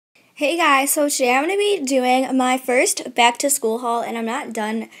Hey guys, so today I'm going to be doing my first back to school haul, and I'm not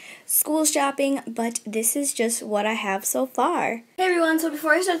done school shopping, but this is just what I have so far. Hey everyone, so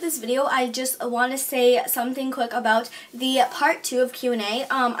before I start this video, I just want to say something quick about the part 2 of Q&A.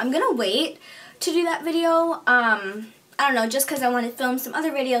 I'm going to wait to do that video, I don't know, just because I want to film some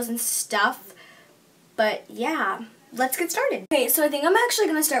other videos and stuff, but yeah, let's get started. Okay, so I think I'm actually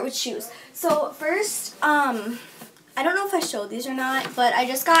going to start with shoes. So first, I don't know if I showed these or not, but I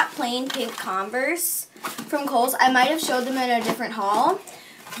just got plain pink Converse from Kohl's. I might have showed them in a different haul,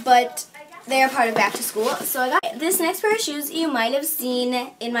 but they are part of back to school. So I got this next pair of shoes you might have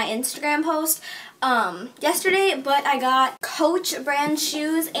seen in my Instagram post yesterday, but I got Coach brand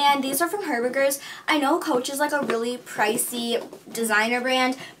shoes, and these are from Herberger's. I know Coach is like a really pricey designer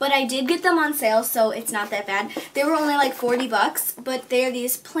brand, but I did get them on sale, so it's not that bad. They were only like 40 bucks, but they're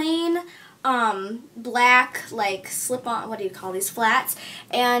these plain black, like slip-on, what do you call these, flats,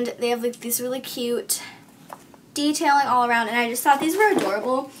 and they have like these really cute detailing all around, and I just thought these were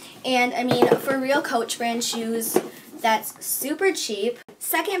adorable. And I mean, for real Coach brand shoes, that's super cheap.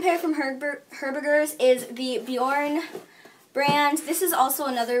 Second pair from Herberger's is the Bjorn brand. This is also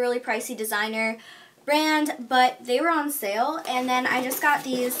another really pricey designer brand, but they were on sale. And then I just got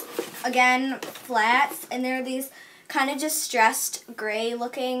these, again, flats, and they're these kind of distressed gray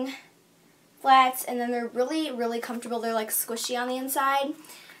looking flats, and then they're really, really comfortable. They're like squishy on the inside.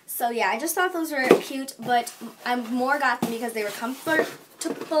 So yeah, I just thought those were cute, but I more got them because they were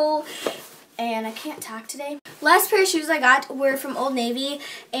comfortable, and I can't talk today. Last pair of shoes I got were from Old Navy,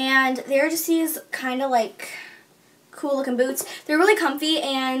 and they're just these kind of like cool looking boots. They're really comfy,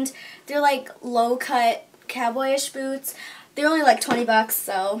 and they're like low cut cowboyish boots. They're only like 20 bucks,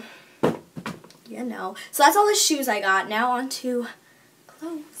 so you know. So that's all the shoes I got. Now on to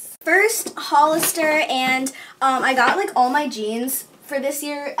clothes. First, Hollister, and I got like all my jeans for this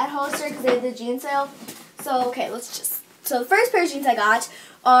year at Hollister because they had the jean sale. So okay, so the first pair of jeans I got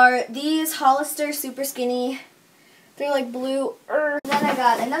are these Hollister super skinny. They're like blue. Then I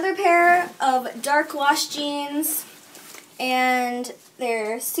got another pair of dark wash jeans, and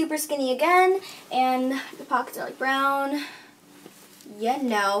they're super skinny again, and the pockets are like brown. Yeah,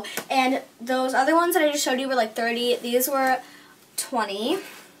 no. And those other ones that I just showed you were like 30. These were 20.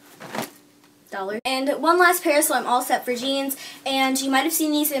 And one last pair, so I'm all set for jeans. And you might have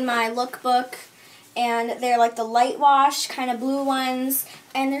seen these in my lookbook, and they're like the light wash kind of blue ones,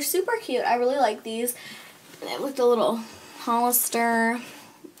 and they're super cute. I really like these. With the little Hollister.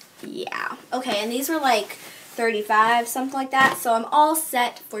 Yeah. Okay, and these were like 35, something like that. So I'm all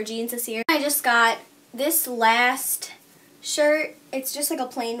set for jeans this year. I just got this last shirt. It's just like a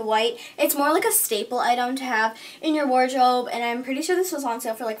plain white. It's more like a staple item to have in your wardrobe, and I'm pretty sure this was on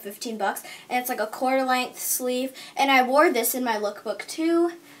sale for like 15 bucks, and it's like a quarter length sleeve, and I wore this in my lookbook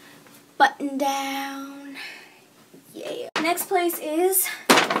too. Button down. Yeah. Next place is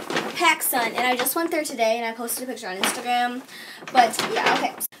PacSun, and I just went there today, and I posted a picture on Instagram. But yeah,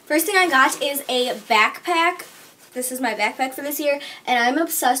 okay. First thing I got is a backpack. This is my backpack for this year, and I'm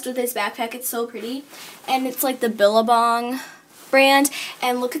obsessed with this backpack. It's so pretty, and it's like the Billabong brand,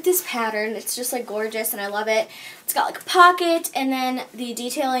 and look at this pattern. It's just like gorgeous, and I love it. It's got like a pocket, and then the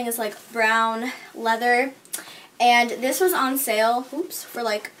detailing is like brown leather, and this was on sale, oops, for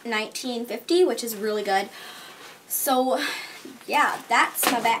like $19.50, which is really good. So yeah, that's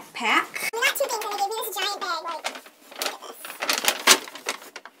my backpack. We got two things, and they gave me this giant bag, like.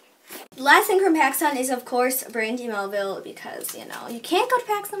 Last thing from PacSun is, of course, Brandy Melville, because, you know, you can't go to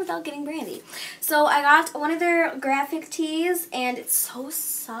PacSun without getting brandy. So I got one of their graphic tees, and it's so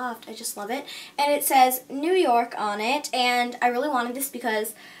soft. I just love it. And it says New York on it, and I really wanted this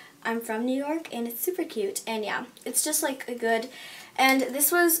because I'm from New York, and it's super cute. And yeah, it's just like a good, and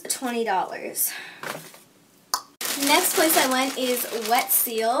this was $20. Next place I went is Wet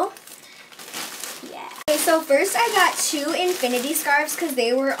Seal. Yeah. Okay, so first I got two infinity scarves because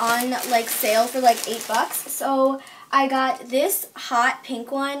they were on like sale for like 8 bucks. So I got this hot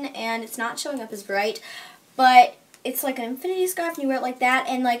pink one, and it's not showing up as bright, but it's like an infinity scarf, and you wear it like that,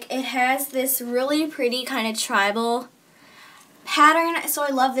 and like it has this really pretty kind of tribal pattern. So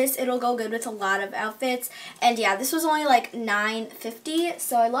I love this. It'll go good with a lot of outfits. And yeah, this was only like $9.50,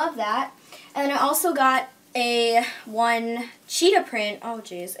 so I love that. And then I also got a one cheetah print. Oh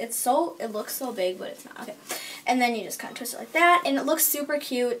geez, it looks so big, but it's not. Okay, and then you just kind of twist it like that, and it looks super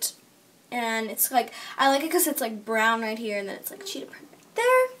cute, and it's like, I like it because it's like brown right here, and then it's like cheetah print right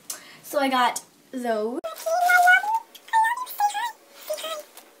there. So I got those.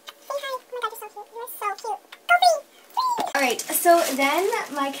 Alright, Alright, so then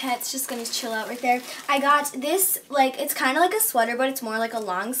my cat's just going to chill out right there. I got this, like, it's kind of like a sweater, but it's more like a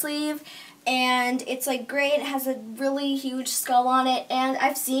long sleeve. And it's like great. It has a really huge skull on it. And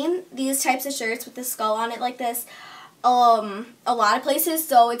I've seen these types of shirts with the skull on it like this a lot of places,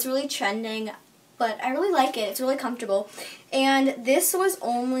 so it's really trending. But I really like it. It's really comfortable. And this was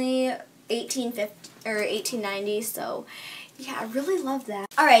only $18.50 or $18.90, so yeah, I really love that.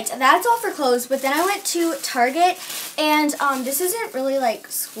 Alright, that's all for clothes, but then I went to Target, and this isn't really like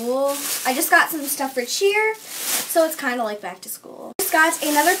school. I just got some stuff for cheer, so it's kind of like back to school. I just got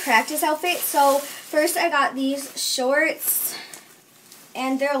another practice outfit. So first I got these shorts,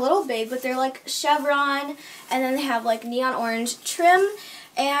 and they're a little big, but they're like chevron, and then they have like neon orange trim,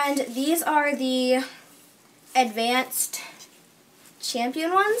 and these are the advanced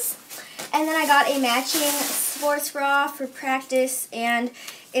champion ones. And then I got a matching sports bra for practice, and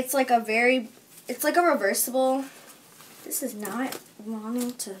it's like a reversible. This is not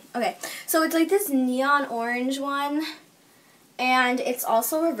wanting to. Okay, so it's like this neon orange one, and it's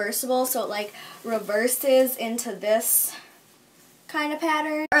also reversible, so it like reverses into this kind of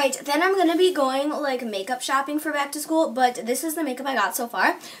pattern. Alright, then I'm gonna be going like makeup shopping for back to school, but this is the makeup I got so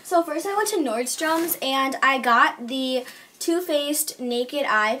far. So first I went to Nordstrom's, and I got the Too Faced Naked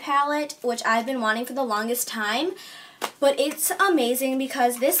Eye palette, which I've been wanting for the longest time. But it's amazing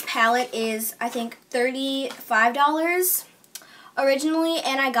because this palette is, I think, $35 originally,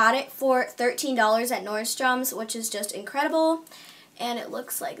 and I got it for $13 at Nordstrom's, which is just incredible. And it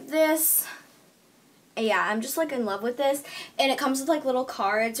looks like this. Yeah, I'm just like in love with this. And it comes with like little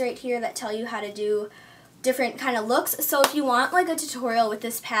cards right here that tell you how to do different kind of looks. So if you want like a tutorial with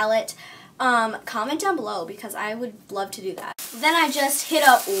this palette, comment down below because I would love to do that. Then I just hit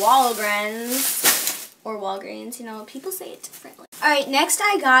up Walgreens, or Walgreens, you know, people say it differently. Alright, next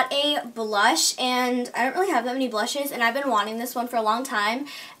I got a blush, and I don't really have that many blushes, and I've been wanting this one for a long time.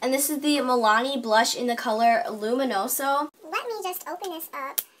 And this is the Milani blush in the color Luminoso. Let me just open this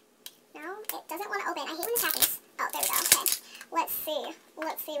up. No, it doesn't want to open. I hate when this happens. Oh, there we go. Okay. Let's see.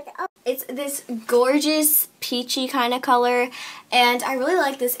 Let's see what the... Oh. It's this gorgeous peachy kind of color, and I really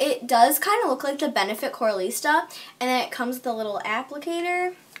like this. It does kind of look like the Benefit Coralista, and then it comes with a little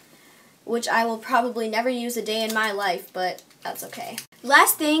applicator, which I will probably never use a day in my life, but that's okay.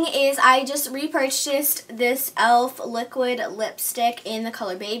 Last thing is I just repurchased this e.l.f. liquid lipstick in the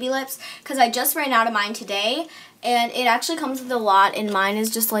color Baby Lips because I just ran out of mine today, and it actually comes with a lot, and mine is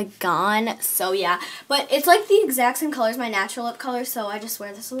just like gone, so yeah. But it's like the exact same color as my natural lip color, so I just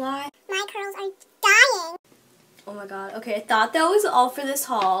wear this a lot. My curls are dying. Oh my god. Okay, I thought that was all for this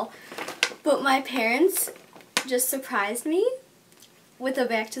haul, but my parents just surprised me with a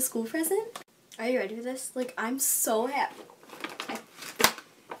back to school present. Are you ready for this? Like, I'm so happy.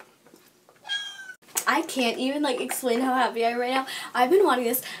 I can't even like explain how happy I am right now. I've been wanting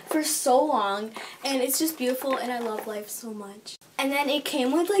this for so long, and it's just beautiful, and I love life so much. And then it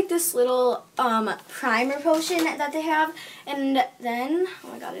came with like this little primer potion that they have, and then, oh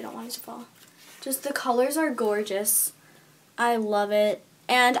my god, I don't want it to fall. Just the colors are gorgeous. I love it.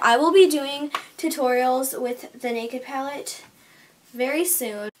 And I will be doing tutorials with the Naked palette very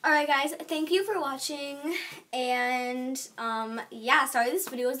soon. Alright guys, thank you for watching, and yeah, sorry this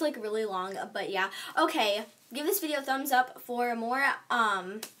video was like really long, but yeah. Okay, give this video a thumbs up for more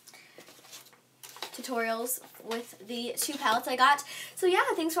tutorials with the two palettes I got. So yeah,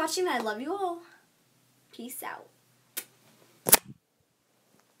 thanks for watching, and I love you all. Peace out.